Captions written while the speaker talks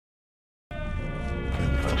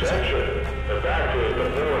Attention! Evacuate the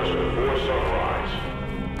forest before sunrise.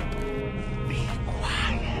 Be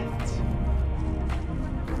quiet.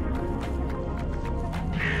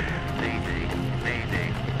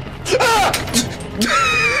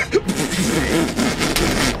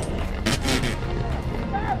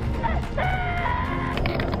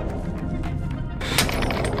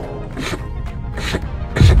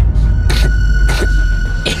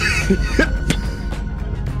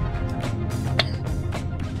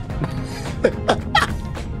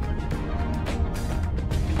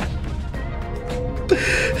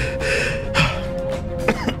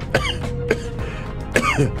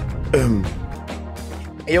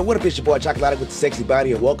 Hey, yo, what up, it's your boy Chocolati with the sexy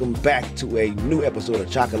body, and welcome back to a new episode of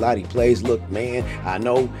Chocolati Plays. Look, man, I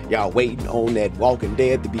know y'all waiting on that Walking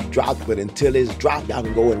Dead to be dropped, but until it's dropped, y'all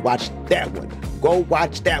can go and watch that one. Go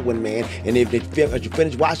watch that one, man. And if you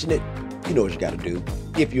finish watching it, you know what you gotta do.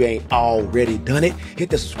 If you ain't already done it, hit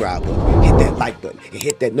the subscribe button, hit that like button, and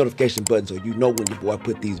hit that notification button so you know when your boy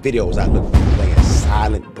put these videos out. Look, I'm playing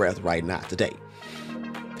Silent Breath right now today.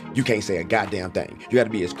 You can't say a goddamn thing. You gotta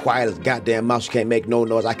be as quiet as a goddamn mouse. You can't make no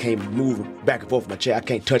noise. I can't move back and forth from my chair. I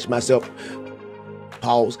can't touch myself.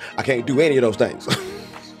 Pause. I can't do any of those things.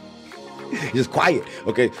 Just quiet.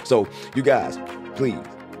 Okay, so you guys, please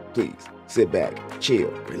sit back,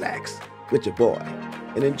 chill, relax with your boy,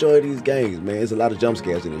 and enjoy these games, man. There's a lot of jump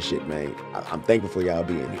scares in this shit, man. I'm thankful for y'all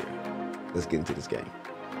being here. Let's get into this game.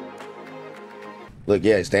 Look,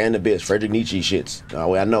 yeah, stand the bitch. Friedrich Nietzsche shits.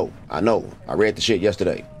 I know. I read the shit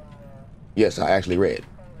yesterday. Yes, I actually read.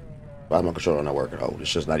 Why my controller not working? Oh,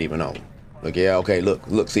 it's just not even on. Look, yeah, okay,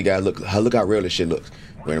 look, see guys, look how real this shit looks.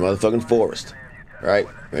 We're in the motherfucking forest, right?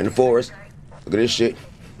 We're in the forest. Look at this shit.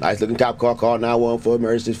 Nice looking cop car, call 911 for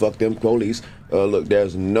emergency. Fuck them police. Look,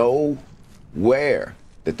 there's nowhere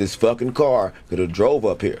that this fucking car could have drove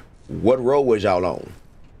up here. What road was y'all on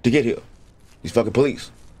to get here? These fucking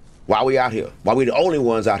police. Why we out here? Why we the only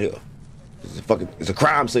ones out here? It's a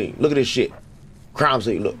crime scene. Look at this shit. Crime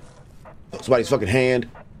scene, look. Somebody's fucking hand.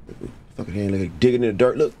 Fucking hand like digging in the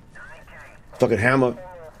dirt, look. Fucking hammer.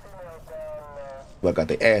 Well, I got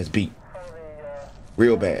their ass beat.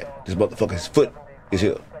 Real bad. This motherfucker's foot is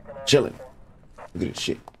here. Chilling. Look at this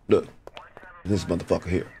shit. Look. This motherfucker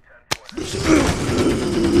here.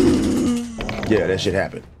 Yeah, that shit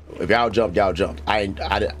happened. If y'all jumped, y'all jumped. I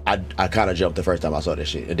kind of jumped the first time I saw that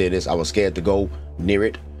shit. And then I was scared to go near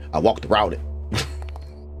it. I walked around it.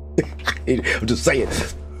 I'm just saying.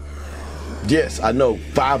 Yes, I know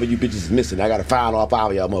 5 of you bitches is missing. I gotta find all 5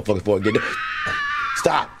 of y'all motherfuckers before I get there.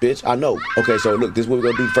 Stop, bitch. I know. Okay, so look, this is what we're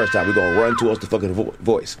gonna do the first time. We're gonna run towards the fucking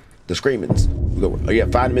voice. The screamings. Oh yeah,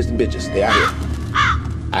 find the missing bitches. They out here.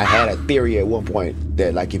 I had a theory at one point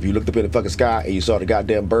that, like, if you looked up in the fucking sky and you saw the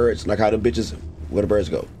goddamn birds, like how them bitches, where the birds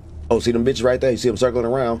go? Oh, see them bitches right there? You see them circling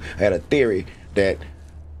around? I had a theory that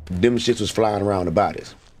them shits was flying around the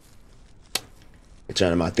bodies. It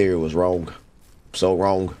turned out my theory was wrong. So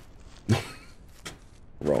wrong.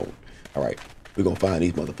 Wrong. All right, we're gonna find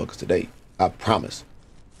these motherfuckers today. I promise.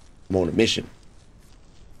 I'm on a mission.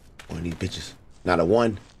 One of these bitches. Not a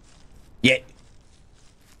one yet.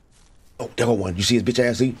 Oh, there go one. You see his bitch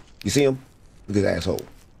ass? See? You see him? Look at his asshole.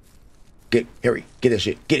 Harry, get that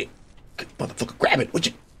shit. Get it. Motherfucker, grab it. What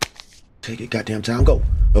you? Take it, goddamn time, go.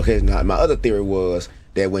 Okay, now my other theory was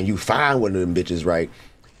that when you find one of them bitches, right,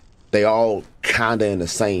 they all kinda in the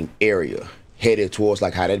same area, headed towards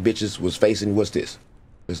like how that bitches was facing. What's this?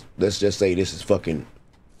 Let's just say this is fucking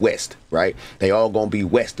west, right? They all gonna be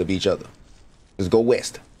west of each other. Let's go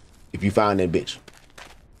west. If you find that bitch,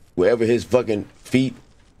 wherever his fucking feet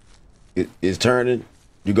is turning,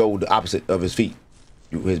 you go the opposite of his feet,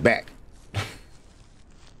 his back.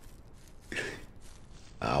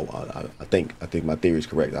 I think my theory is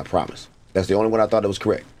correct. I promise. That's the only one I thought that was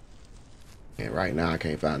correct. And right now I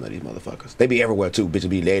can't find none of these motherfuckers. They be everywhere too. Bitches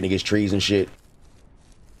be laying against trees and shit.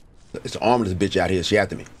 It's an armless bitch out here. She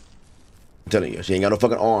after me. I'm telling you, she ain't got no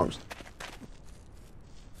fucking arms.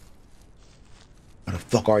 Where the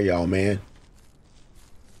fuck are y'all, man?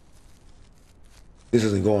 This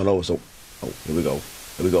isn't going over, so... Oh, here we go.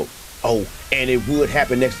 Here we go. Oh, and it would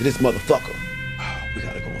happen next to this motherfucker. Oh, we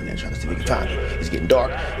gotta go in there and try to see if we can find it. It's getting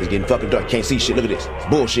dark. It's getting fucking dark. Can't see shit. Look at this. It's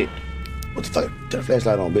bullshit. What the fuck? Turn the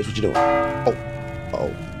flashlight on, bitch. What you doing? Oh.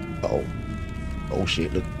 Uh-oh. Uh-oh. Oh,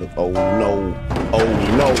 shit. Look. Oh, no. Oh,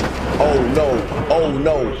 no. Oh, no. Oh,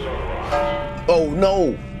 no. Oh,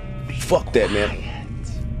 no. Fuck that, man.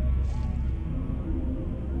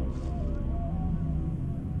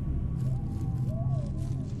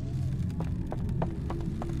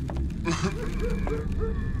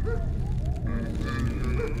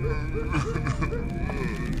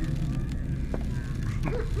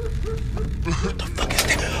 What the fuck is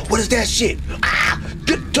that? What is that shit? Ah!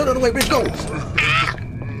 Turn the other way, bitch, go! Ah!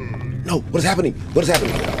 No, what is happening? What is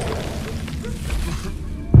happening?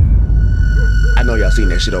 I know y'all seen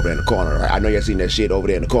that shit over there in the corner, right? I know y'all seen that shit over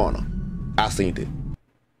there in the corner. I seen it.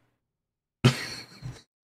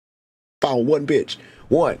 Found one bitch.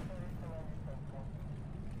 One.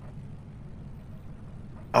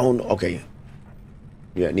 I don't know. Okay.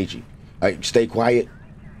 Yeah, Nietzsche. All right, stay quiet.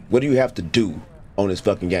 What do you have to do on this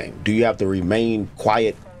fucking game? Do you have to remain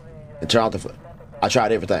quiet and turn off the... I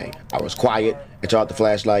tried everything. I was quiet and turned off the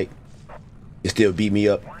flashlight. It still beat me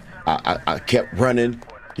up. I kept running.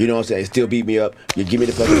 You know what I'm saying? It still beat me up. You give me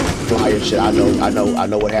the fucking flyer shit. I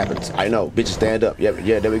know what happens. I know. Bitches stand up.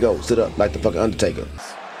 Yeah, there we go. Sit up like the fucking Undertaker. And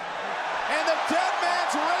the dead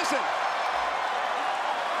man's risen.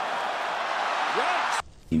 Yes.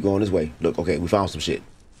 Keep going this way. Look, okay, we found some shit.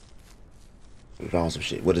 We found some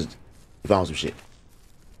shit. What is it? We found some shit.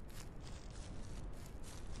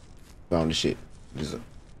 Found this shit. This is a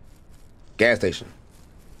gas station.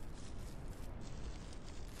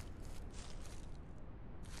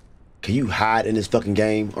 Can you hide in this fucking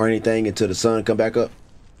game or anything until the sun come back up?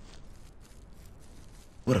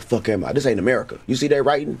 What the fuck am I? This ain't America. You see that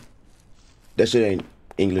writing? That shit ain't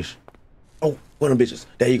English. Oh, one of them bitches.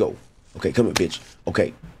 There you go. Okay, come here, bitch.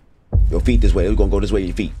 Okay. Your feet this way. We're gonna go this way,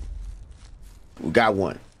 your feet. We got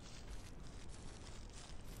one.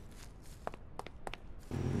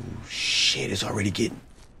 Ooh, shit, it's already getting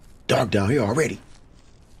dark down here already.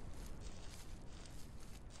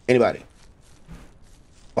 Anybody?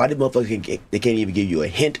 Why did motherfuckers they can't even give you a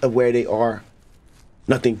hint of where they are?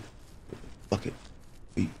 Nothing. Fuck it.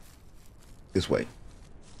 This way.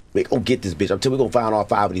 We gonna get this bitch. Until we gonna find all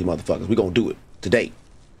 5 of these motherfuckers. We gonna do it today.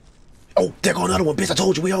 Oh, there go another one, bitch. I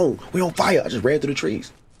told you we on fire. I just ran through the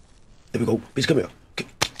trees. There we go. Bitch, come here.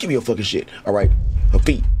 Give me your fucking shit. All right. Her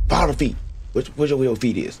feet. Follow the feet. Where's your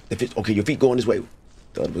feet is? Okay, your feet going this way.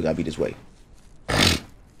 The other one gotta be this way.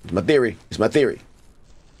 It's my theory. It's my theory.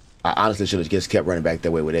 I honestly should have just kept running back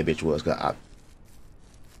that way where that bitch was. Cause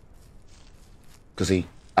see,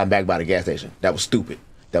 I'm back by the gas station. That was stupid.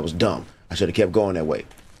 That was dumb. I should have kept going that way.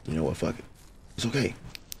 You know what? Fuck it. It's okay.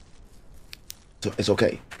 It's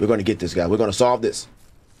okay. We're going to get this guy. We're going to solve this.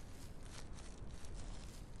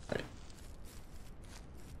 All right.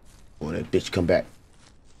 Boy, that bitch come back.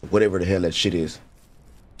 Whatever the hell that shit is.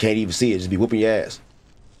 Can't even see it. Just be whooping your ass.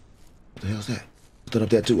 What the hell's that? Stood up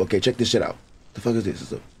there too. Okay, check this shit out. What the fuck is this?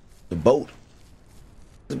 It's a boat.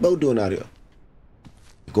 What's the boat doing out here?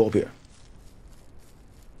 Go up here.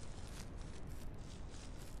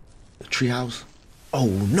 The treehouse. Oh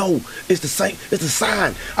no! It's the same. It's a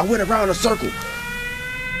sign. I went around a circle.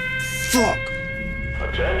 Fuck.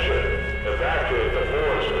 Attention. Evacuate the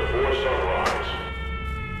forest before sunrise.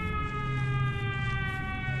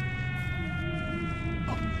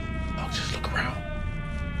 Oh, just look around.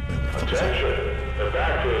 Attention.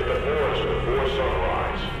 Evacuate the forest before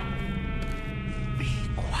sunrise. Be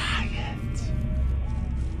quiet.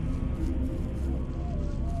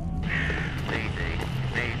 Mayday.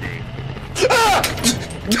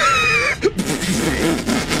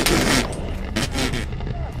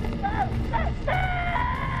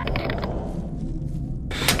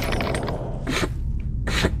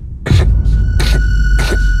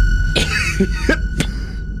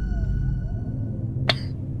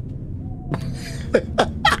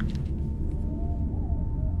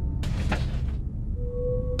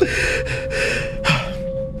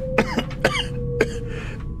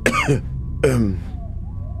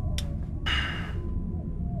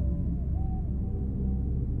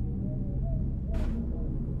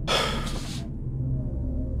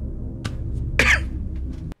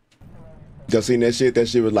 Y'all seen that shit? That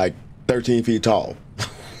shit was like 13 feet tall.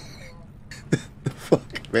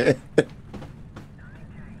 Fuck, man.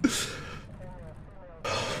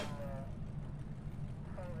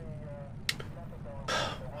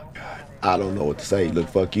 I don't know what to say. Look,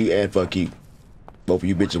 fuck you and fuck you. Both of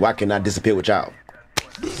you bitches. Why can't I disappear with y'all?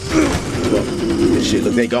 This shit,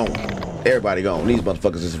 look, they gone. Everybody gone. These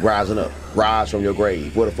motherfuckers is rising up. Rise from your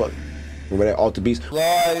grave. What the fuck? Remember that altar beast?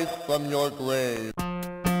 Rise from your grave.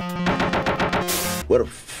 What a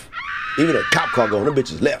even a cop car going, them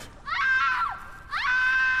bitches left.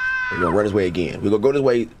 We're gonna run this way again. We're gonna go this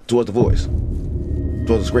way towards the voice.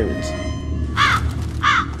 Towards the screamings.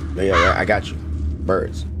 Yeah, I got you.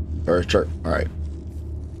 Birds. Birds chirp. Alright.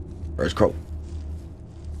 Birds croak.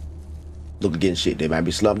 Look again, shit. They might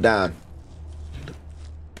be slumped down.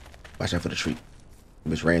 Watch out for the tree.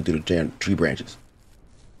 Bitch ran through the tree branches.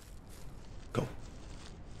 Go.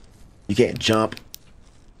 You can't jump.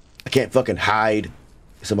 I can't fucking hide.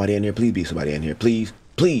 Is somebody in here? Please be somebody in here. Please.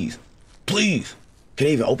 Please. Please. Can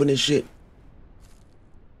I even open this shit?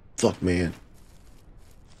 Fuck, man.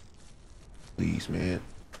 Please, man.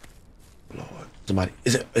 Lord. Somebody.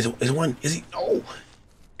 Is it one? Is he? No.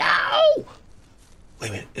 No. Wait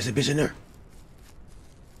a minute. Is a bitch in there?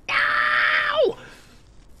 No.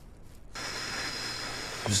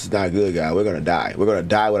 This is not good, guys. We're gonna die. We're gonna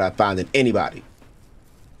die without finding anybody.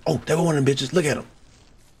 Oh, there go one of them bitches. Look at them.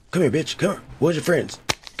 Come here, bitch. Come here. Where's your friends?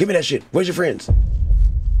 Give me that shit. Where's your friends?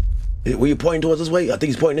 Were you pointing towards this way? I think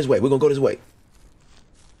he's pointing this way. We're gonna go this way.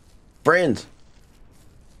 Friends.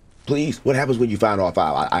 Please. What happens when you find all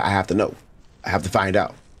five? I have to know. I have to find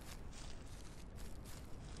out.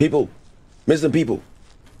 People. Missing people.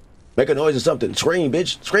 Make a noise or something. Scream,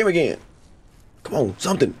 bitch. Scream again. Come on.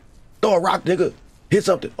 Something. Throw a rock, nigga. Hit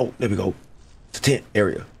something. Oh, there we go. It's a tent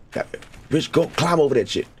area. Bitch, go climb over that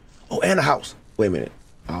shit. Oh, and a house. Wait a minute.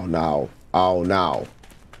 Oh, no. Oh, no.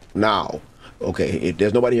 No. Okay, if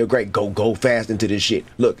there's nobody here, great. Go fast into this shit.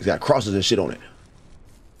 Look, it's got crosses and shit on it.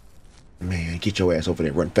 Man, get your ass over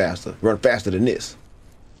there. Run faster. Run faster than this.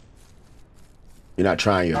 You're not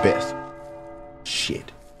trying your best.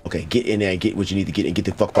 Shit. Okay, get in there and get what you need to get and get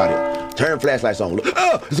the fuck out of here. Turn flashlights on. Look.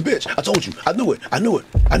 Oh, it's a bitch. I told you. I knew it. I knew it.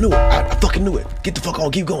 I knew it. I fucking knew it. Get the fuck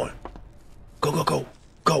on. Keep going. Go, go, go.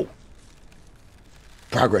 Go.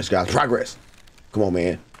 Progress, guys. Progress. Come on,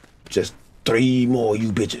 man. Just 3 more,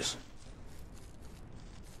 you bitches.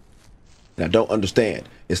 And I don't understand.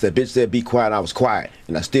 It's that bitch said be quiet and I was quiet.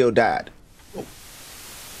 And I still died. Oh.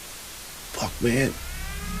 Fuck, man.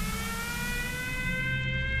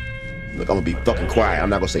 Look, I'm gonna be fucking quiet. I'm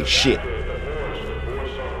not gonna say shit.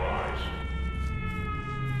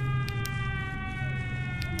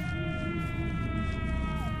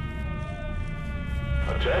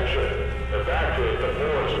 Attention. Evacuate the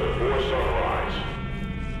forest before sunrise.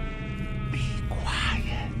 Be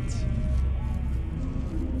quiet.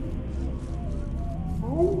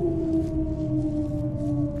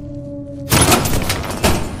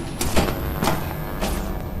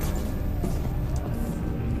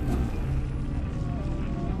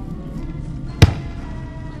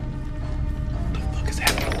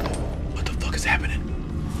 What the fuck is happening?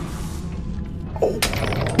 Oh,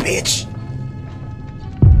 bitch.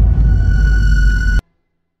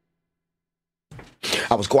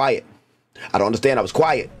 I was quiet. I don't understand. I was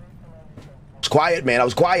quiet. I was quiet, man. I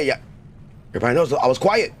was quiet. Yeah. Everybody knows I was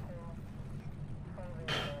quiet.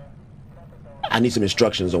 I need some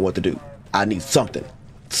instructions on what to do. I need something.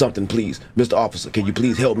 Something, please. Mr. Officer, can you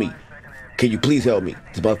please help me? Can you please help me?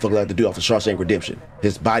 This motherfucker like to do off of Shawshank Redemption.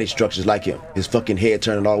 His body structure's like him. His fucking head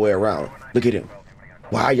turning all the way around. Look at him.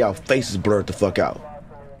 Why are y'all faces blurred the fuck out?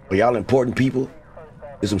 Are y'all important people?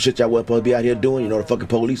 There's some shit y'all wasn't supposed to be out here doing. You know the fucking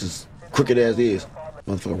police is crooked as is.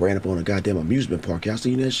 Motherfucker ran up on a goddamn amusement park. Y'all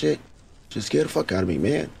seen that shit? Just scared the fuck out of me,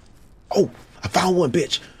 man. Oh, I found one,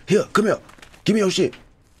 bitch. Here, come here. Give me your shit.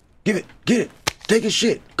 Give it. Get it. Take his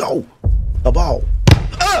shit. Go. A ball.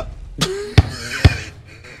 Ah!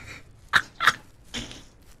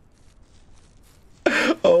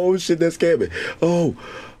 Oh, shit, that scared me. Oh,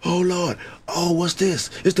 Lord. Oh, what's this?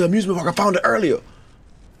 It's the amusement park. I found it earlier.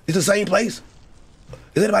 It's the same place.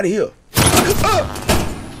 Is anybody here? Ah!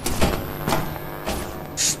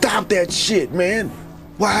 Stop that shit, man.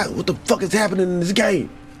 Why? What the fuck is happening in this game?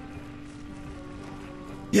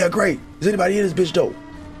 Yeah, great. Is anybody in this bitch, though?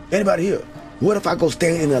 Anybody here? What if I go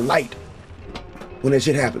stand in the light when that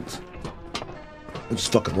shit happens? I'm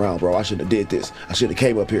just fucking around, bro. I shouldn't have did this. I shouldn't have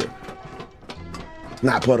came up here. It's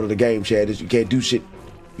not part of the game, Chad. You can't do shit.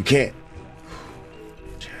 You can't.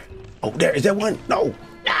 Oh, there. Is that one? No.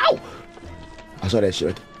 No. I saw that shit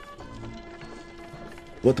right there.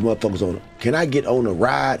 What the motherfuckers on it? Can I get on a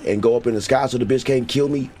ride and go up in the sky so the bitch can't kill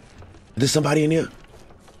me? Is there somebody in here?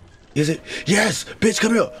 Is it? Yes! Bitch,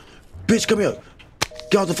 come here! Bitch, come here!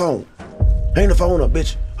 Get off the phone! Hang the phone up,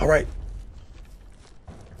 bitch! Alright.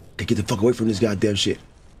 Get the fuck away from this goddamn shit.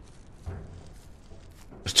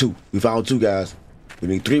 There's 2. We found 2, guys. We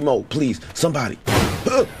need 3 more, please. Somebody.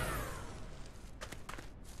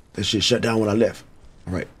 That shit shut down when I left.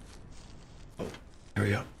 Alright. Oh,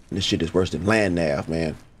 hurry up. This shit is worse than land nav,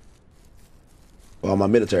 man. Well, all my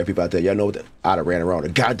military people out there, y'all know what I'd have ran around a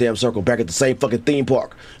goddamn circle back at the same fucking theme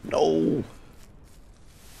park. No.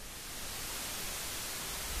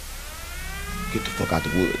 Get the fuck out the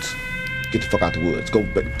woods. Get the fuck out the woods. Go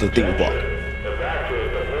back to the theme park.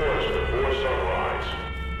 Evacuate the forest before sunrise.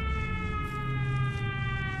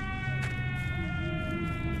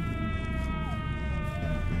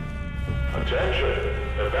 Attention.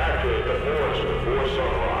 Evacuate the forest before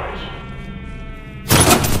sunrise.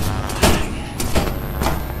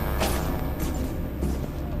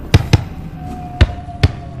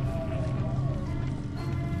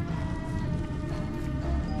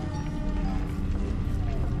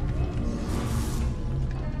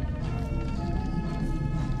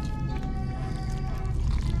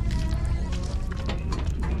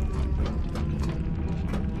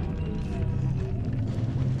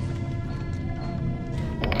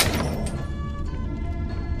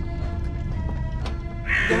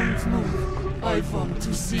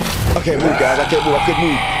 I can't move, guys. I can't move. I couldn't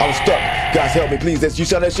move. I was stuck. Guys, help me, please. You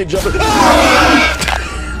saw that shit jumping?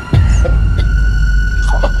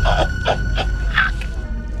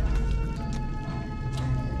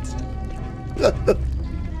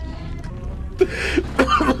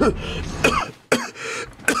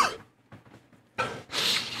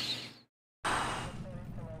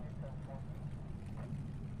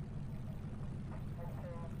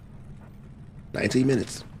 $19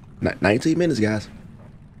 minutes. 19 minutes, guys.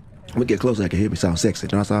 I'm gonna get closer. I can hear me sound sexy.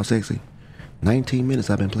 Don't I sound sexy? 19 minutes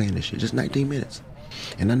I've been playing this shit. Just 19 minutes.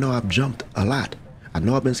 And I know I've jumped a lot. I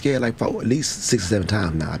know I've been scared like at least 6 or 7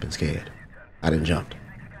 times now. I've been scared. I done jumped.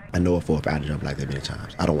 I know it for a fact I done jumped like that many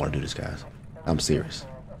times. I don't want to do this, guys. I'm serious.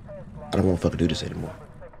 I don't want to fucking do this anymore.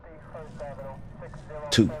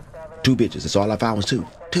 2 bitches. That's all I found was 2.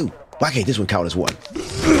 Why can't this one count as 1?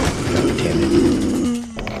 Damn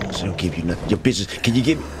it. She don't give you nothing. Your bitches, can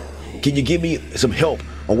you give me some help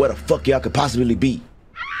on where the fuck y'all could possibly be?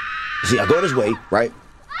 See, I go this way, right?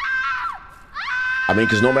 I mean,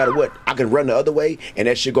 because no matter what, I can run the other way, and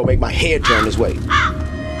that shit gonna make my head turn this way.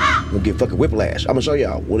 I'm gonna get fucking whiplash. I'm gonna show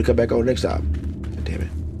y'all when we come back on next time. Damn it.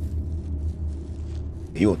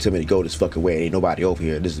 You gonna tell me to go this fucking way? Ain't nobody over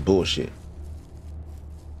here. This is bullshit.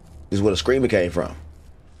 This is where the screamer came from.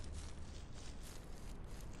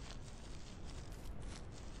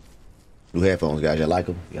 New headphones, guys. Y'all like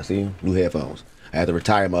them? Y'all see them? New headphones. I had to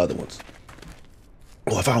retire my other ones.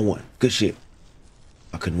 Oh, I found one. Good shit.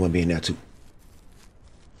 I couldn't one be in there too.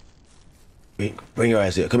 Bring your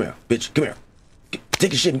ass here. Come here, bitch. Come here.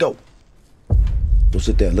 Take your shit and go. Don't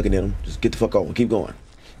sit there looking at them. Just get the fuck on. Keep going.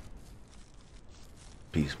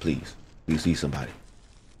 Please, please. Please see somebody.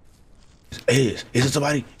 Is it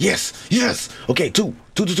somebody? Yes. Yes. Okay, 2.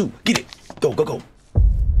 Get it. Go.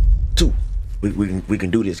 2. We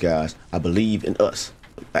can do this, guys. I believe in us.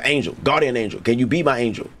 An angel. Guardian angel. Can you be my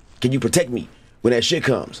angel? Can you protect me when that shit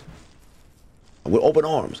comes? With open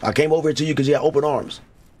arms. I came over here to you because you had open arms.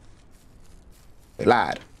 They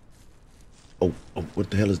lied. Oh,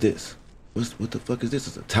 what the hell is this? What the fuck is this?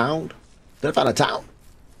 It's a town? Did I find a town?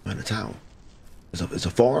 I'm in a town. It's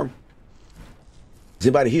a farm? Is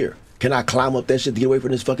anybody here? Can I climb up that shit to get away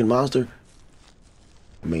from this fucking monster?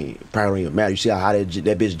 I mean, probably don't even matter. You see how high that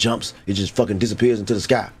bitch jumps? It just fucking disappears into the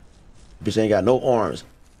sky. Bitch ain't got no arms.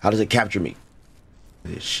 How does it capture me?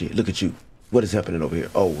 This shit, look at you. What is happening over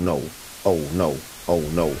here? Oh no. Oh no. Oh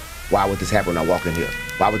no. Why would this happen when I walk in here?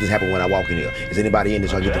 Why would this happen when I walk in here? Is anybody in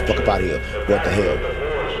this? So I get the fuck up out of here. What the hell?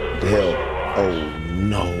 What the hell? Oh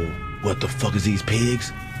no. What the fuck is these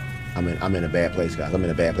pigs? I'm in a bad place, guys. I'm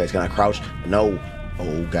in a bad place. Can I crouch? No.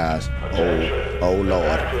 Oh guys. Oh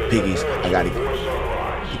Lord. Piggies. I gotta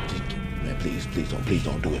man, please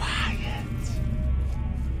don't do it.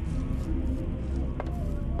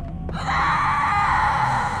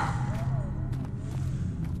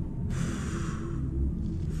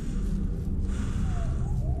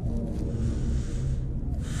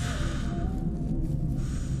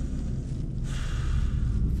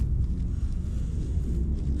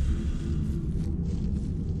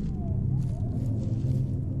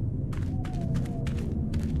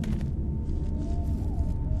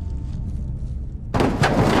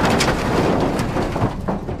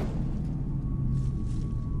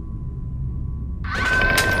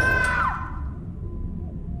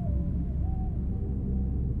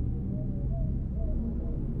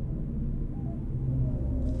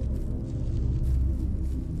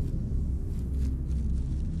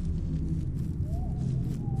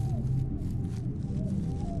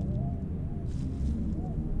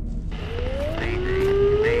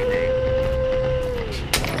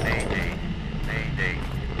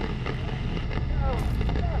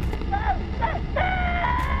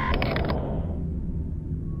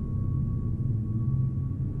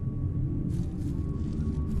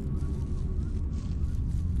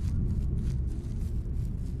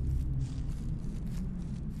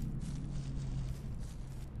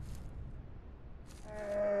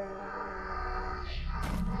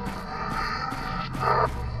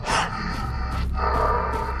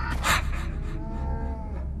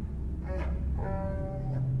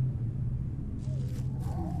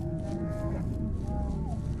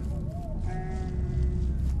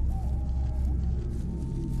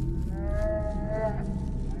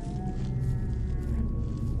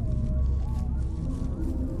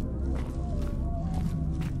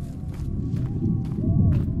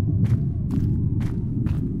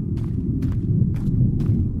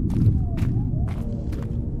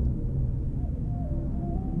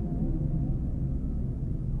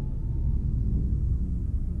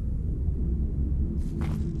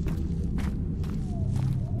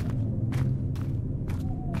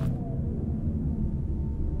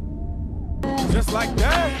 Just like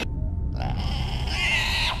that.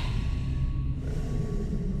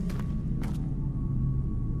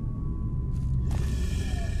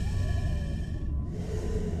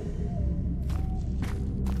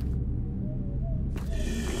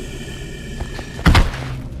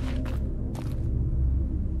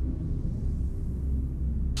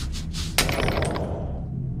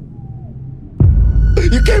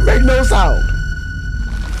 You can't make no sound.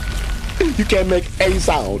 You can't make a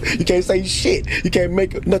sound. You can't say shit. You can't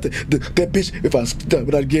make nothing. That bitch,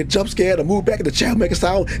 when I get jump scared, I move back in the chair, make a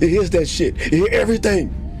sound, it hears that shit. It hear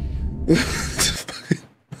everything. The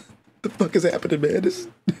fuck is happening, man?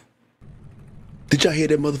 Did y'all hear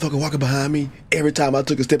that motherfucker walking behind me? Every time I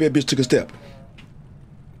took a step, that bitch took a step.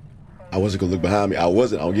 I wasn't gonna look behind me. I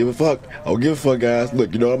wasn't. I don't give a fuck. I don't give a fuck, guys.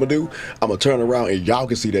 Look, you know what I'm gonna do? I'm gonna turn around and y'all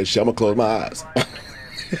can see that shit. I'm gonna close my eyes.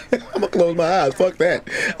 I'm gonna close my eyes. Fuck that.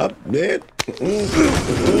 Man.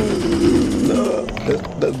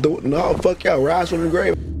 No, fuck y'all. Rise from the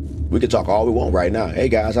grave. We can talk all we want right now. Hey,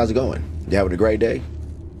 guys, how's it going? You having a great day?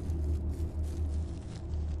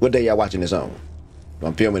 What day y'all watching this on?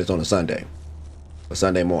 I'm filming this on a Sunday. A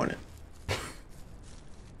Sunday morning. All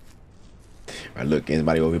right, look,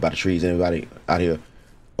 anybody over here by the trees? Anybody out here?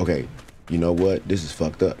 Okay, you know what? This is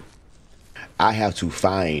fucked up. I have to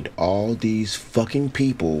find all these fucking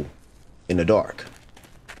people in the dark.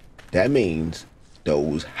 That means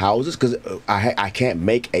those houses, because I can't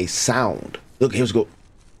make a sound. Look, here's go.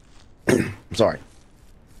 I'm sorry.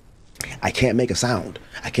 I can't make a sound.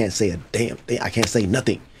 I can't say a damn thing. I can't say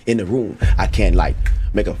nothing in the room. I can't like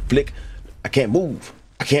make a flick. I can't move.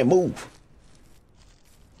 I can't move.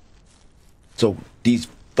 So these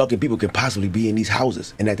fucking people can possibly be in these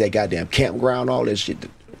houses and at that goddamn campground, all that shit.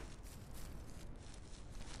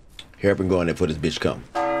 Here up and go in there before this bitch come.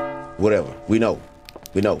 Whatever. We know.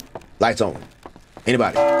 We know. Lights on.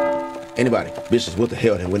 Anybody. Anybody. Bitches, what the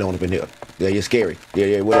hell that went on up in here? Yeah, you're scary.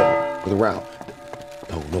 Yeah, whatever. Look around.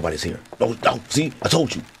 No, nobody's here. No, see? I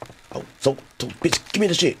told you. Oh, so bitch, give me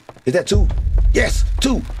the shit. Is that 2? Yes,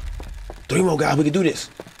 2. 3 more, guys. We can do this.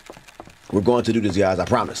 We're going to do this, guys. I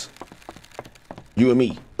promise. You and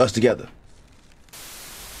me. Us together.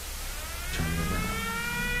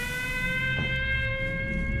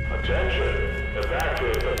 Attention,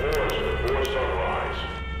 evacuate the forest before sunrise.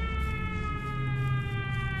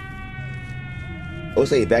 Oh,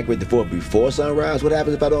 say evacuate the fort before sunrise? What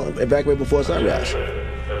happens if I don't evacuate before sunrise? Attention,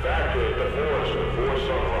 evacuate the forest before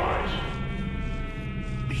sunrise.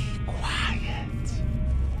 Be quiet.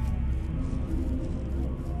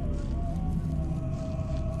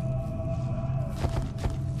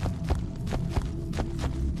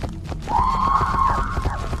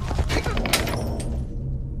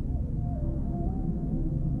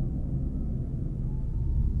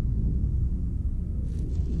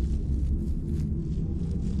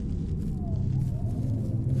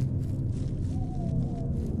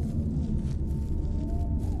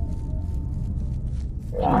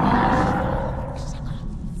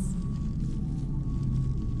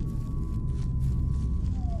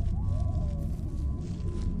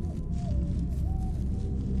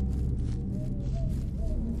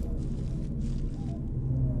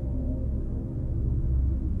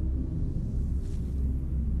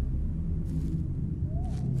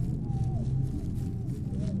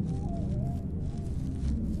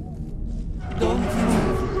 Don't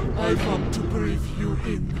move. I want to breathe you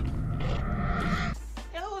in.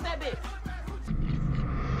 Hey, who's that bitch?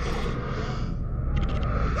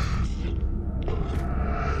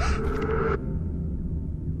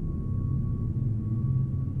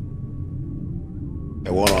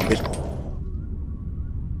 That one on bitch.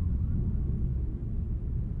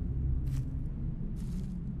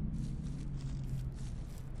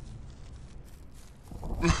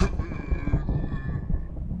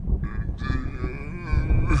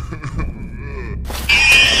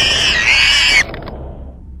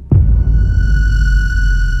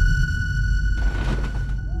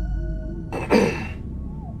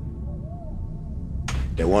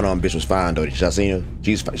 That one-armed bitch was fine though. Did y'all seen her?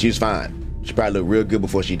 She was fine. She probably looked real good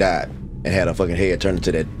before she died and had her fucking head turned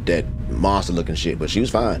into that monster-looking shit. But she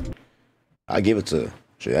was fine. I give it to her.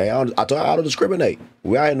 Hey, I told her I don't discriminate.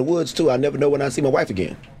 We out in the woods too. I never know when I see my wife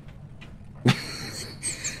again.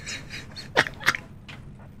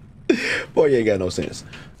 Boy, you ain't got no sense.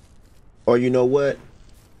 Or you know what?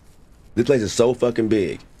 This place is so fucking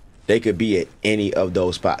big. They could be at any of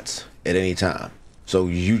those spots at any time. So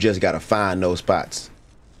you just gotta find those spots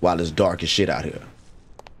while it's dark as shit out here.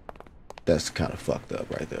 That's kind of fucked up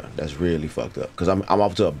right there. That's really fucked up. Cause I'm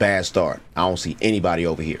off to a bad start. I don't see anybody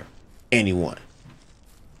over here. Anyone.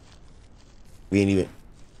 We ain't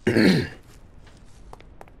even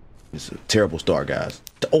It's a terrible start, guys.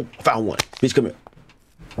 Oh, I found one. Bitch, come here.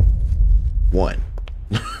 One.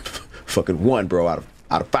 Fucking one, bro, out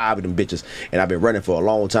of 5 of them bitches. And I've been running for a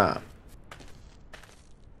long time.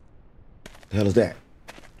 The hell is that?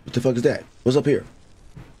 What the fuck is that? What's up here?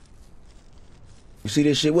 You see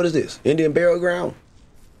this shit? What is this? Indian burial ground?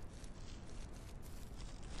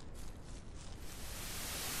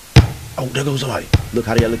 Oh, there goes somebody. Look,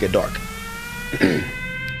 how do y'all look at dark? Attention.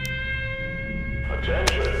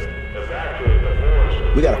 Evacuate the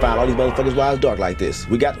forest. We gotta find all these motherfuckers while it's dark like this.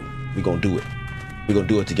 We got them. We gonna do it. We gonna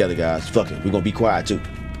do it together, guys. Fuck it. We gonna be quiet too.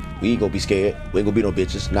 We ain't gonna be scared. We ain't gonna be no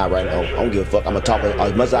bitches. Not right now. I don't give a fuck. I'm gonna talk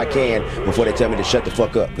as much as I can before they tell me to shut the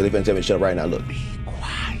fuck up. Because they finna tell me to shut up right now. Look. Be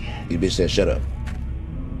quiet. These bitches said shut up.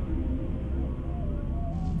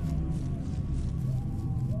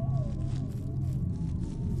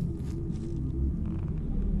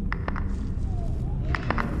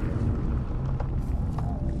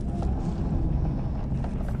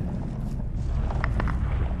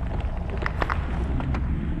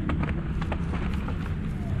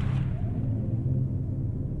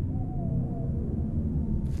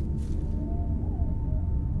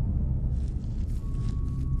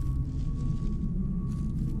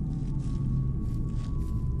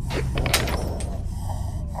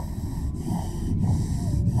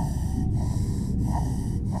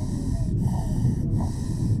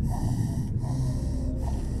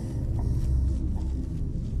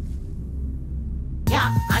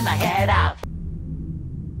 Yeah, I'm a head out.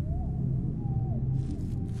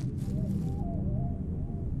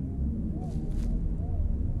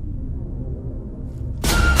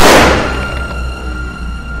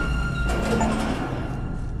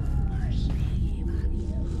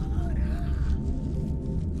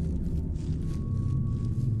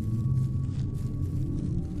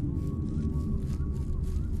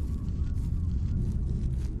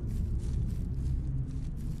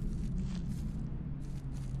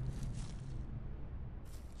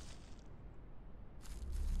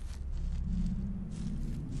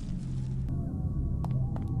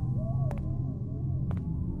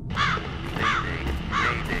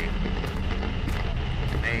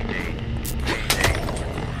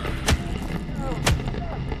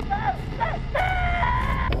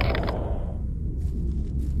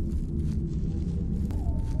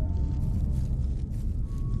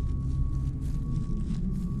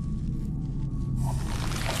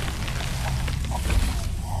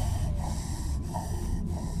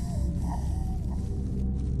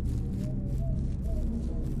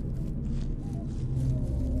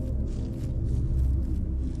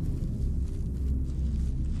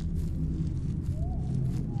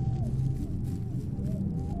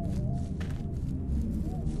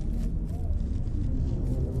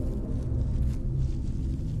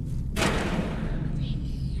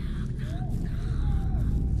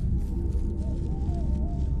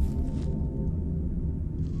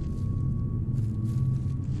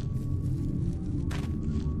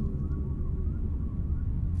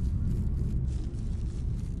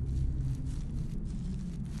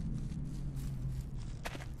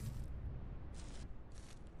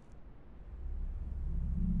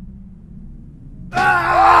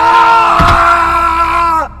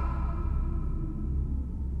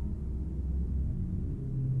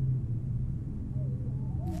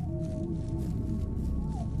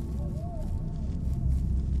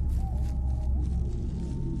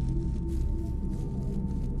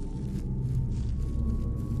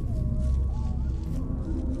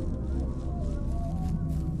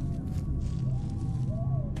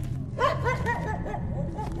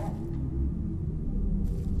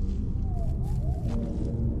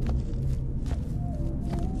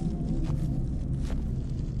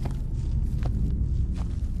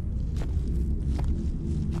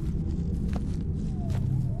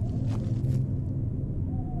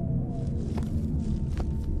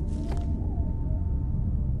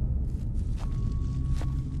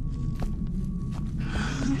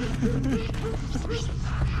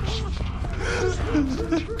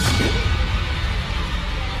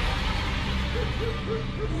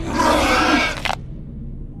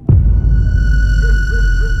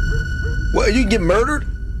 What, you get murdered?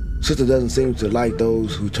 Sister doesn't seem to like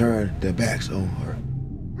those who turn their backs on her.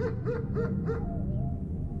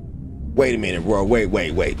 Wait a minute, bro.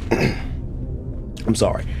 Wait. I'm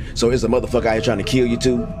sorry. So is a motherfucker out here trying to kill you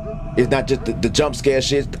too? It's not just the jump scare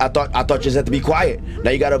shit. I thought you just had to be quiet.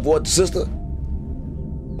 Now you gotta avoid the sister.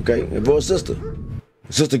 Okay, avoid sister.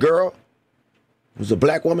 Sister girl was a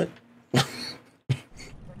black woman.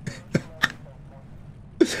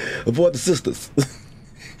 Avoid the sisters.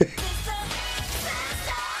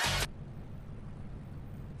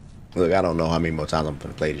 Look, I don't know how many more times I'm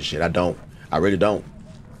gonna play this shit. I don't. I really don't.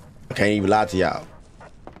 I can't even lie to y'all.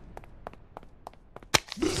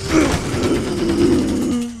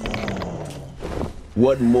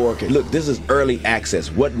 What more can... Look, this is early access.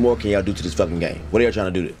 What more can y'all do to this fucking game? What are y'all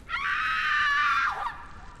trying to do to it?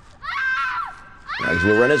 I guess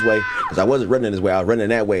we'll run this way, because I wasn't running this way. I was running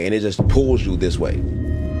that way, and it just pulls you this way.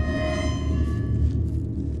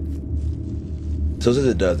 So since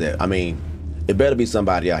it does that, I mean, it better be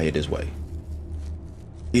somebody out here this way.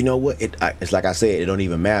 You know what? It's like I said, it don't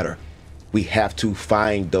even matter. We have to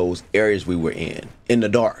find those areas we were in the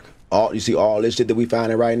dark. You see all this shit that we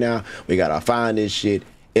finding right now? We gotta find this shit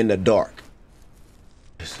in the dark.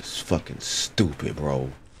 This is fucking stupid, bro.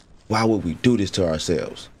 Why would we do this to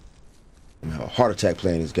ourselves? I'm gonna have a heart attack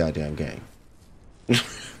playing this goddamn game.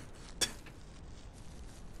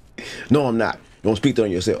 No, I'm not. Don't speak that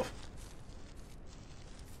on yourself.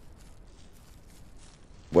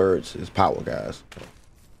 Words is power, guys.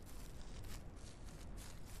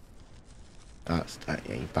 I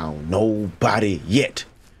ain't found nobody yet.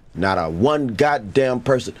 Not a one goddamn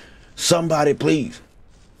person. Somebody, please.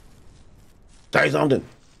 Say something.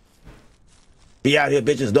 Be out here,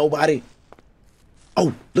 bitches. Nobody.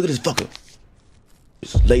 Oh, look at this fucker.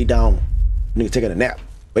 Just lay down. Nigga taking a nap.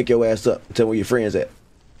 Wake your ass up and tell me where your friends at.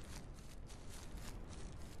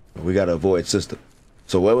 We gotta avoid system.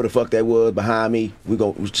 So whatever the fuck that was behind me, we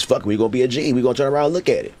just fuck it. We gonna be a G. We gonna turn around and look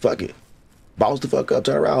at it. Fuck it. Bounce the fuck up,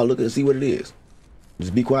 turn around, look and see what it is.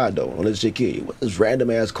 Just be quiet though. Don't let this shit kill you. What this random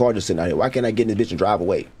ass car just sitting out here? Why can't I get in this bitch and drive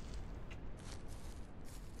away?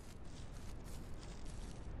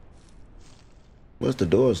 What's the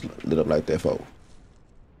doors lit up like that for?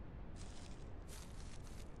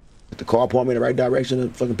 Is the car point me in the right direction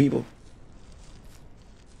of fucking people?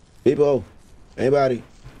 People? Anybody?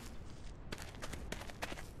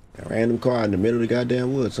 A random car in the middle of the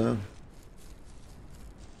goddamn woods, huh?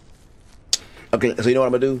 Okay, so you know what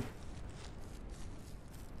I'm gonna do?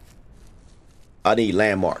 I need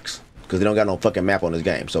landmarks because they don't got no fucking map on this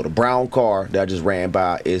game. So the brown car that I just ran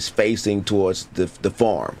by is facing towards the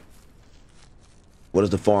farm. What is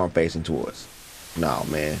the farm facing towards? No,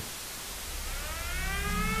 man.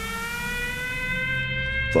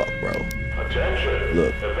 Fuck, bro. Attention.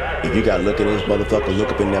 Look, if you gotta look at this motherfucker, look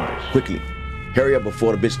up in there quickly. Hurry up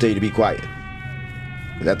before the bitch tell you to be quiet.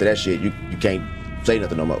 Because after that shit, you can't say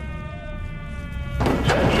nothing no more.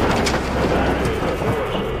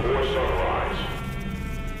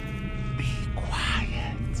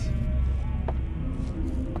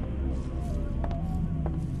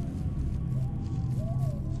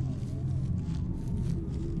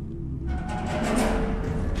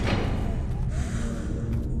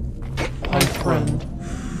 Friend,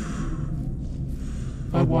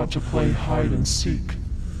 I want to play hide and seek.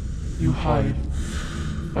 You hide,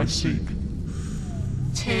 I seek.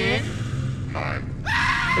 10, 9,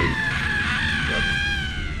 8,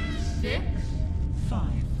 6, 5.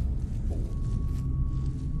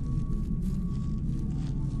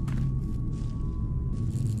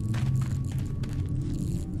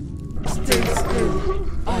 Stay still.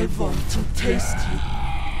 I want to taste you.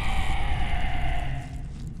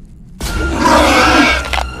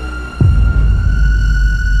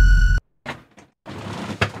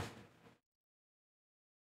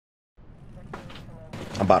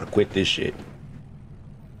 I'm about to quit this shit.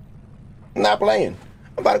 I'm not playing.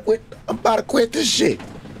 I'm about to quit. I'm about to quit this shit.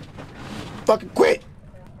 Fucking quit.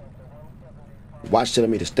 Watch telling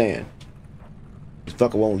me to stand. This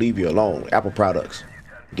fucker won't leave you alone. Apple products.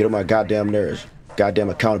 Get on my goddamn nerves. Goddamn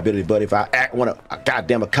accountability buddy. If I want a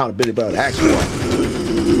goddamn accountability buddy, ask for one.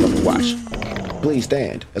 Fucking watch. Please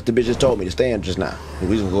stand. That's the bitch just told me to stand just now. And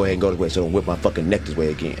we just gonna go ahead and go this way so I don't whip my fucking neck this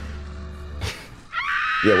way again.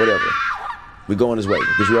 Yeah, whatever. We going this way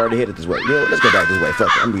because we already headed this way. You know what? Let's go back this way.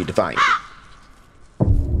 Fuck it. I'm redefining.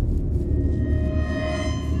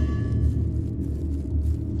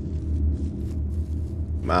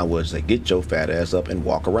 Mine was say, get your fat ass up and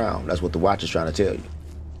walk around. That's what the watch is trying to tell you.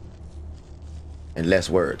 In less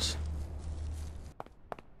words.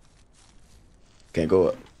 Can't go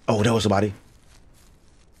up. Oh, there was somebody.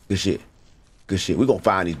 Good shit. Good shit. We're gonna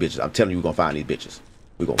find these bitches. I'm telling you, we're gonna find these bitches.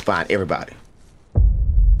 We're gonna find everybody.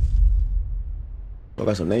 I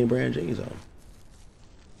got some name brand jeans on.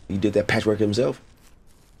 He did that patchwork himself.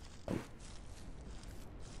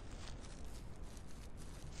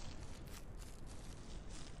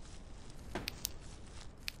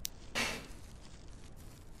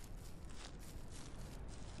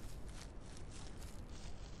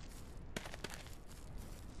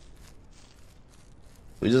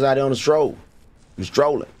 We just out there on a stroll. We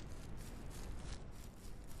strolling.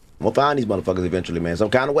 I'm gonna find these motherfuckers eventually, man.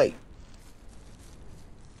 Some kind of way.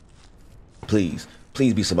 Please.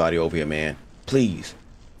 Please be somebody over here, man. Please.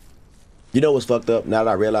 You know what's fucked up? Now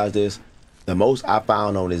that I realize this, the most I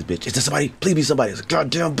found on this bitch is there somebody? Please be somebody. It's a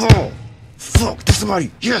goddamn ball. Fuck, there's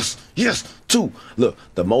somebody. Yes, yes, 2. Look,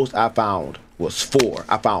 the most I found was 4.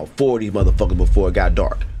 I found 4 of these motherfuckers before it got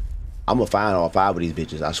dark. I'm gonna find all 5 of these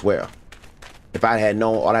bitches, I swear. If I had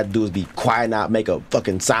known all I had to do is be quiet and not make a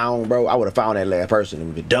fucking sound, bro, I would have found that last person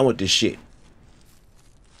and been done with this shit.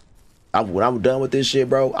 When I'm done with this shit,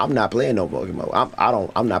 bro, I'm not playing no Pokemon.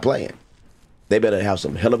 I'm not playing. They better have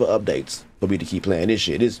some hell of a updates for me to keep playing this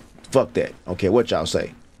shit. Fuck that. I don't care what y'all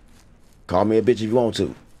say. Call me a bitch if you want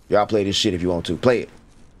to. Y'all play this shit if you want to. Play it.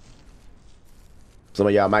 Some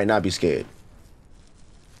of y'all might not be scared.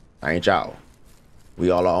 I ain't y'all. We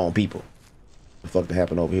all our own people. What the fuck that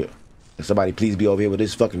happened over here? Can somebody please be over here with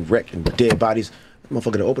this fucking wreck and dead bodies?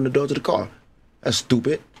 Motherfucker to open the door to the car. That's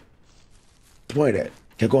stupid. What's the point of that?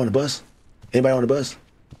 Can't go on the bus? Anybody on the bus?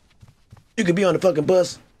 You could be on the fucking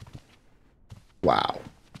bus. Wow.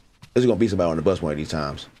 There's gonna be somebody on the bus one of these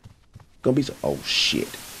times. Gonna be some. Oh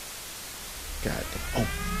shit. God damn. Oh,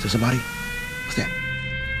 is there somebody? What's that?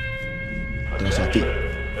 I thought I saw feet.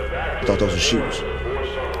 I thought those were shoes.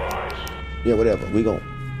 Yeah, whatever. We gonna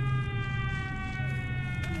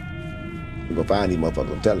find these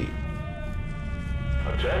motherfuckers, I'm telling you.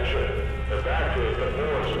 Attention. Evacuate the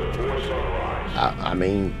forest before sunrise. I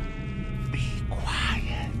mean, Be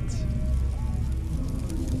quiet.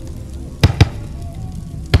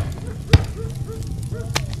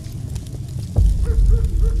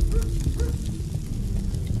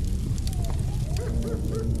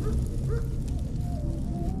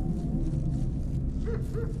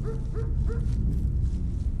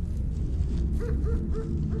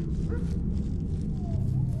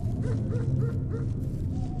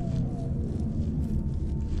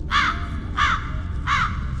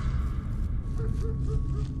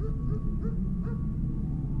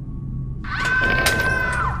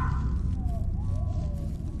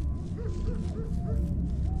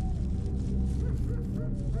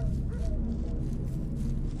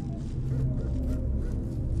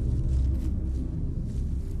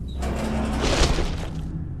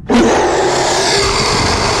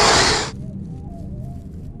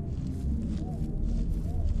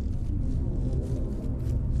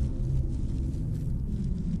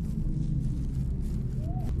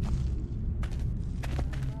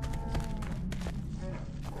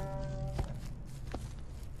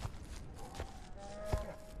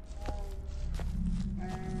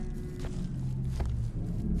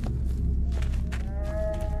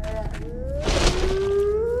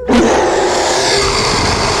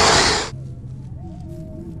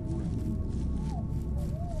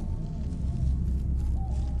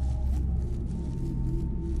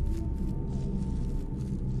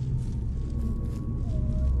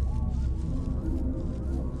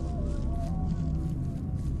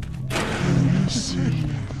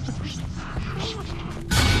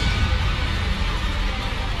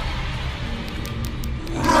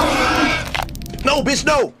 no, bitch,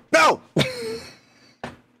 no, no.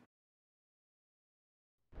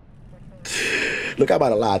 Look, I might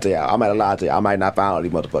have lied to y'all. I might not find all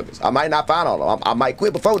these motherfuckers. I might not find all of them. I might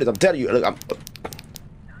quit before this. I'm telling you. Look,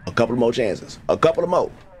 a couple of more chances. A couple of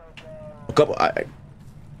more. A couple.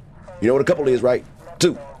 You know what a couple is, right?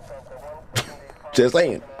 2. Just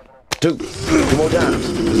saying. 2 more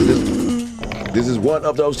times. This is one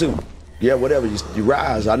of those 2. Yeah, whatever. You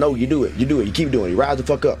rise. I know you do it. You do it. You keep doing it. You rise the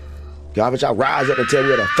fuck up. Y'all bet y'all rise up and tell me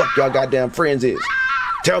where the fuck y'all goddamn friends is.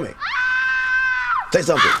 Tell me. Say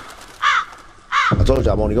something. I told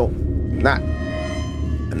you I'm only going.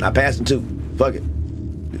 I'm not passing 2. Fuck it.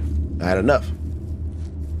 I had enough.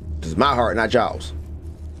 This is my heart, not y'all's.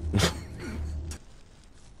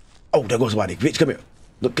 Oh, there goes somebody. Bitch, come here.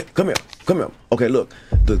 Look, come here. Come here. Okay, look.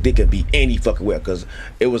 They could be any fucking where, because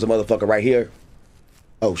it was a motherfucker right here.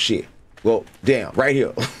 Oh, shit. Well, damn. Right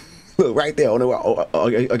here. Look, right there on the wall,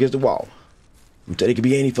 against the wall. I'm telling you, it could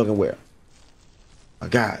be any fucking where. My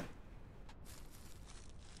God.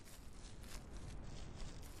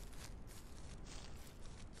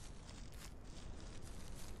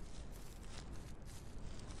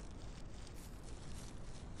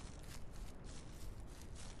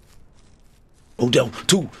 Oh, no,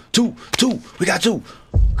 2. We got 2.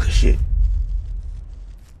 Good shit.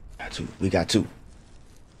 We got 2.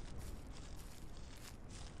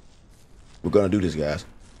 We're gonna do this, guys.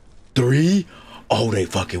 3? Oh, they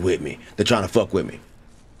fucking with me. They're trying to fuck with me.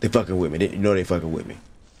 They fucking with me. You know they fucking with me.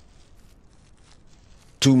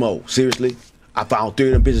 2 more. Seriously? I found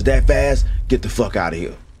 3 of them bitches that fast? Get the fuck out of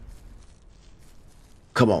here.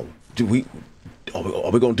 Come on.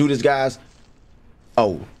 Are we gonna do this, guys?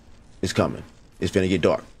 Oh, it's coming. It's finna get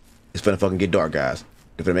dark. It's finna fucking get dark, guys.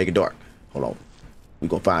 They're finna make it dark. Hold on. We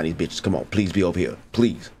gonna find these bitches. Come on, please be over here.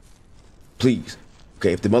 Please. Please.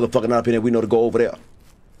 Okay, if the motherfucker not up in there, we know to go over there.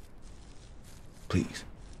 Please.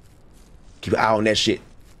 Keep an eye on that shit.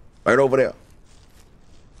 Right over there.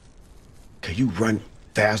 Can you run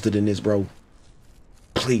faster than this, bro?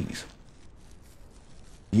 Please.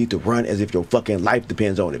 You need to run as if your fucking life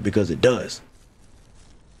depends on it, because it does.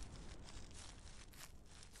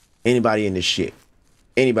 Anybody in this shit?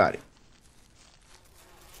 Anybody?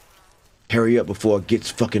 Hurry up before it gets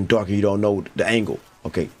fucking dark and you don't know the angle.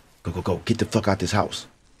 Okay, go. Get the fuck out this house.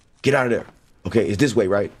 Get out of there. Okay, it's this way,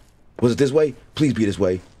 right? Was it this way? Please be this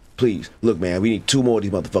way. Please. Look, man, we need 2 more of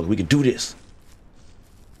these motherfuckers. We can do this.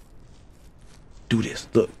 Do this.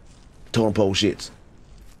 Look. Totem pole shits.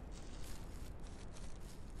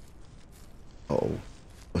 Uh-oh.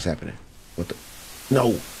 What's happening? What the?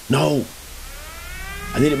 No.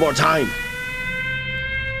 I needed more time.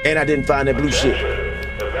 And I didn't find that blue shit.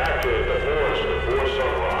 Evacuate the forest before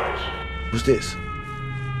sunrise. What's this?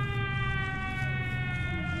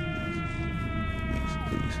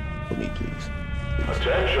 Please. For me, please.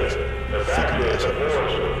 Attention. Evacuate the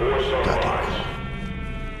forest before sunrise.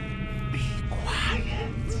 Be quiet.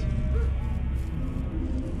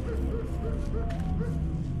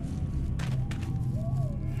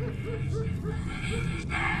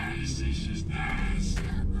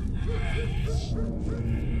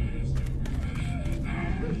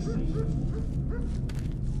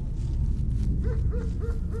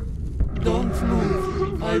 Don't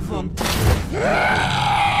move. I want to.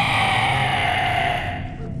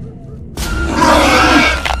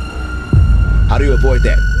 How do you avoid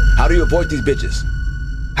that? How do you avoid these bitches?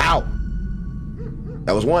 How?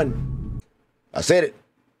 That was one. I said it.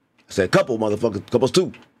 I said couple, motherfuckers. Couple's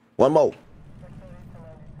 2. One more.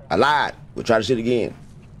 I lied. We'll try this shit again.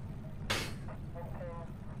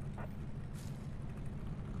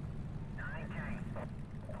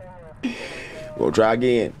 We'll try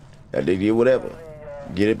again. That they did whatever.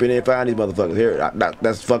 Get up in there and find these motherfuckers. Here,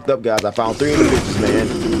 that's fucked up, guys. I found 3 of the bitches, man.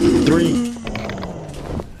 3.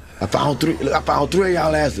 I found 3. Look, I found 3 of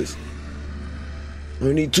y'all asses.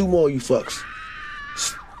 We need 2 more, you fucks.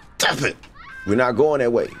 Stop it. We're not going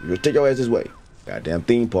that way. We'll take your ass this way. Goddamn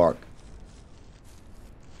theme park.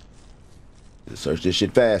 Just search this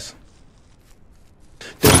shit fast.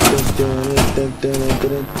 A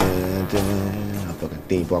fucking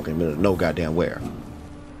theme park in the middle of no goddamn where.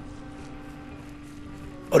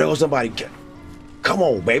 Oh, there was somebody. Come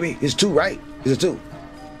on, baby. It's 2, right? Is it 2?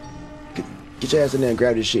 Get your ass in there and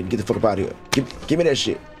grab this shit and get the fuck up out of here. Give me that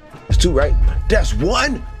shit. It's 2, right? That's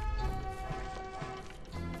 1?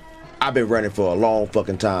 I've been running for a long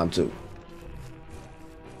fucking time, too.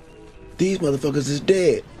 These motherfuckers is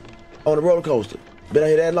dead on the roller coaster. Been out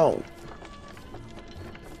here that long.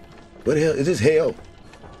 What the hell? Is this hell?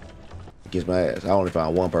 Gets my ass. I only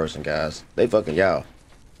found 1 person, guys. They fucking y'all.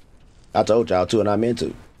 I told y'all to, and I meant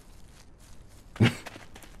to.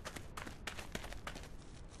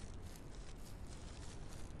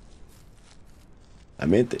 I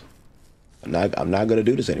meant it. I'm not gonna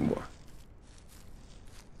do this anymore.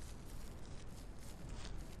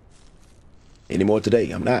 Anymore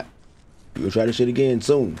today. I'm not. We'll try this shit again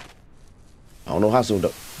soon. I don't know how soon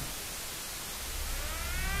though.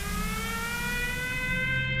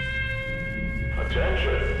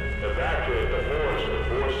 Attention. Evacuate the forest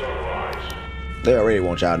before sunrise. They already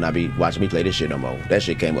want y'all to not be watching me play this shit no more. That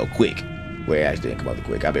shit came up quick. Well, it actually didn't come up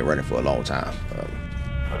quick. I've been running for a long time.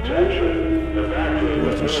 Attention.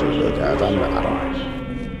 Evacuate the forest Look, guys, before I don't. sunrise.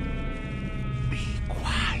 Be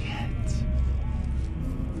quiet.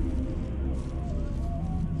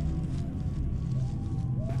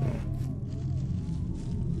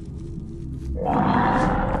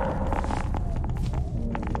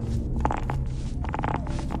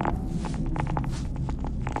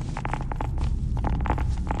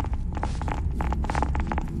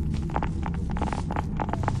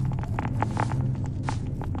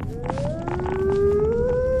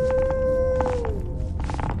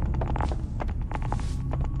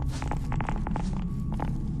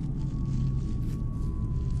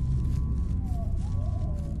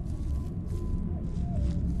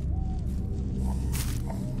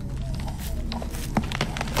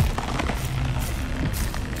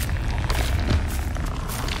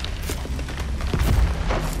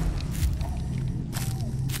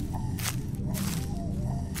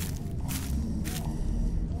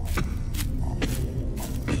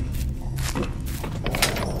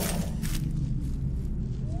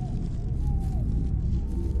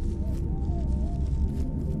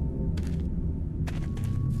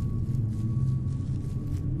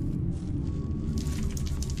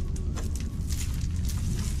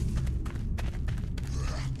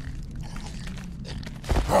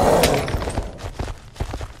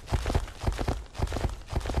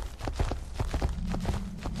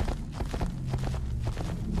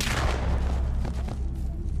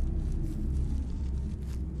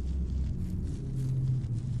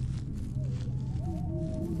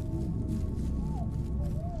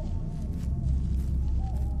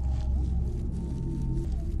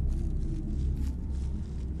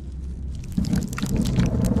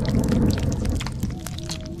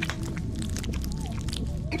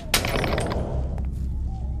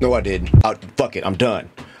 No, I didn't. Fuck it. I'm done.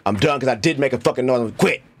 I'm done because I did make a fucking noise.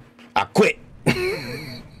 Quit. I quit.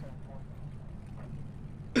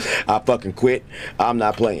 I fucking quit. I'm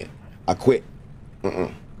not playing. I quit.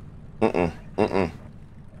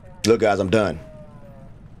 Look, guys, I'm done.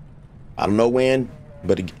 I don't know when,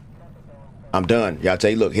 but I'm done. Y'all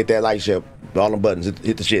tell you, look, hit that like, share, all them buttons,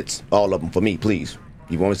 hit the shits, all of them for me, please.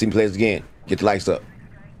 You want to see me play this again? Get the likes up.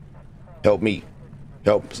 Help me.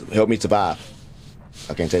 Help me survive.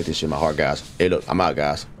 I can't take this shit in my heart, guys. Hey, look, I'm out,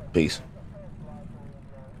 guys. Peace.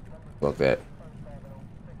 Fuck that.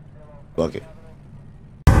 Fuck it.